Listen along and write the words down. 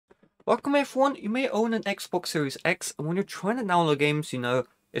Welcome everyone. You may own an Xbox Series X, and when you're trying to download games,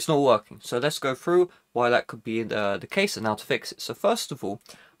 it's not working. So let's go through why that could be the case and how to fix it. So first of all,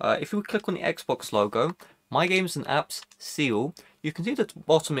 if you click on the Xbox logo, My Games and Apps, Seal, you can see at the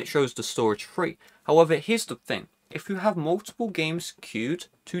bottom it shows the storage free. However, here's the thing. If you have multiple games queued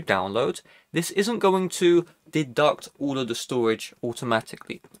to download, this isn't going to deduct all of the storage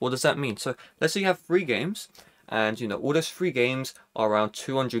automatically. What does that mean? So let's say you have 3 games, and all those 3 games are around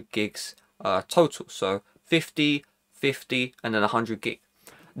 200 gigs total. So 50, 50, and then 100 gig.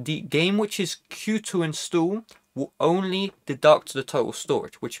 The game which is queued to install will only deduct the total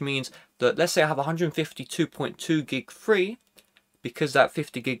storage, which means that let's say I have 152.2 gig free, because that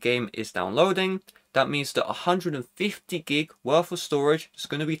 50 gig game is downloading. That means that 150 gig worth of storage is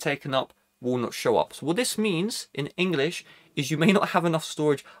going to be taken up, will not show up. So what this means in English is you may not have enough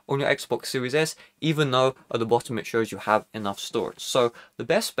storage on your Xbox Series S, even though at the bottom it shows you have enough storage. So the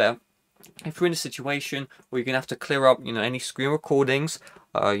best bet, if you're in a situation where you're going to have to clear up, any screen recordings,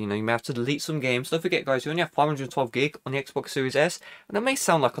 you may have to delete some games. Don't forget, guys, you only have 512 gig on the Xbox Series S, and that may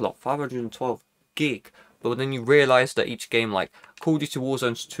sound like a lot, 512 gig. But then you realize that each game, like Call of Duty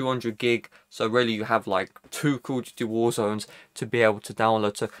Warzone's 200 gig, so really you have like 2 Call of Duty Warzones to be able to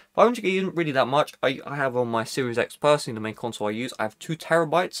download. So 500 gig isn't really that much. I have on my Series X personally, the main console I use, I have 2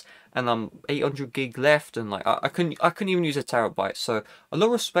 terabytes, and I'm 800 gig left, and like I couldn't even use a terabyte. So a lot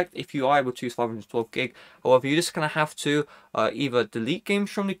of respect if you are able to use 512 gig. However, you're just gonna have to either delete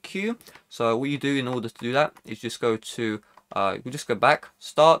games from the queue. So what you do in order to do that is just go to you just go back,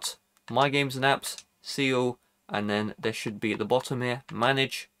 Start, My Games and Apps, Seal, and then there should be at the bottom here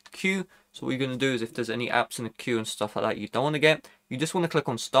manage queue. So what you're going to do is if there's any apps in the queue and stuff like that you don't want to get, you just want to click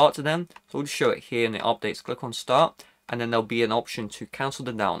on start to them. So we'll just show it here in the updates. Click on start, and then there'll be an option to cancel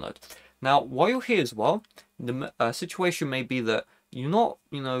the download. Now while you're here as well, the situation may be that you're not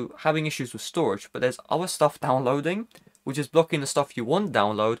having issues with storage, but there's other stuff downloading which is blocking the stuff you want to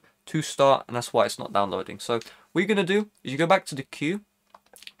download to start, and that's why it's not downloading. So what you're going to do is you go back to the queue,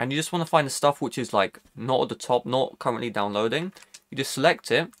 and you just want to find the stuff which is like not at the top, not currently downloading. You just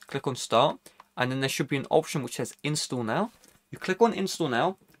select it, click on start, and then there should be an option which says install now. You click on install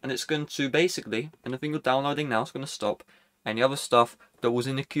now, and it's going to basically, anything you're downloading now is going to stop. Any other stuff that was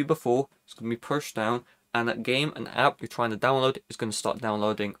in the queue before is going to be pushed down, and that game and app you're trying to download is going to start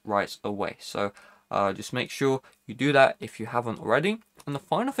downloading right away. So just make sure you do that if you haven't already. And the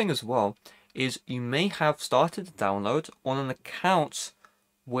final thing as well is you may have started to download on an account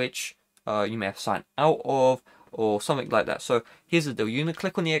which you may have signed out of or something like that. So here's the deal. You're going to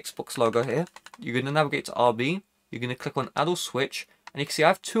click on the Xbox logo here. You're going to navigate to RB. You're going to click on Add or Switch. And you can see I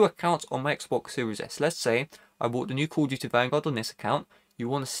have 2 accounts on my Xbox Series S. Let's say I bought the new Call of Duty Vanguard on this account. You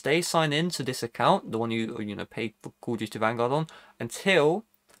want to stay signed in to this account, the one you paid for Call of Duty Vanguard on, until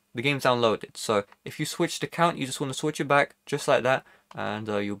the game's downloaded. So if you switched account, you just want to switch it back just like that, and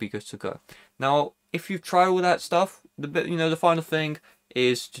you'll be good to go. Now, if you try all that stuff, the final thing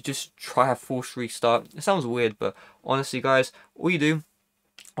is to just try a forced restart. It sounds weird, but honestly, guys, all you do,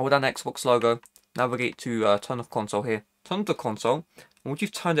 hold down the Xbox logo, navigate to turn off console here, turn off the console, and once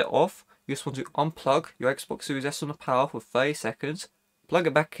you've turned it off, you just want to unplug your Xbox Series S from the power for 30 seconds, plug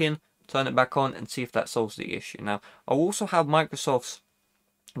it back in, turn it back on, and see if that solves the issue. Now, I'll also have Microsoft's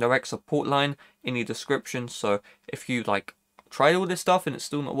direct support line in the description, so if you tried all this stuff and it's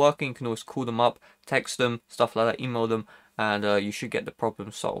still not working, you can always call them up, text them, stuff like that, email them, and you should get the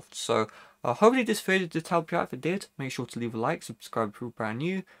problem solved. So hopefully this video did help you out. If it did, make sure to leave a like, subscribe if you're brand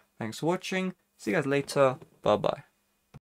new. Thanks for watching. See you guys later. Bye bye.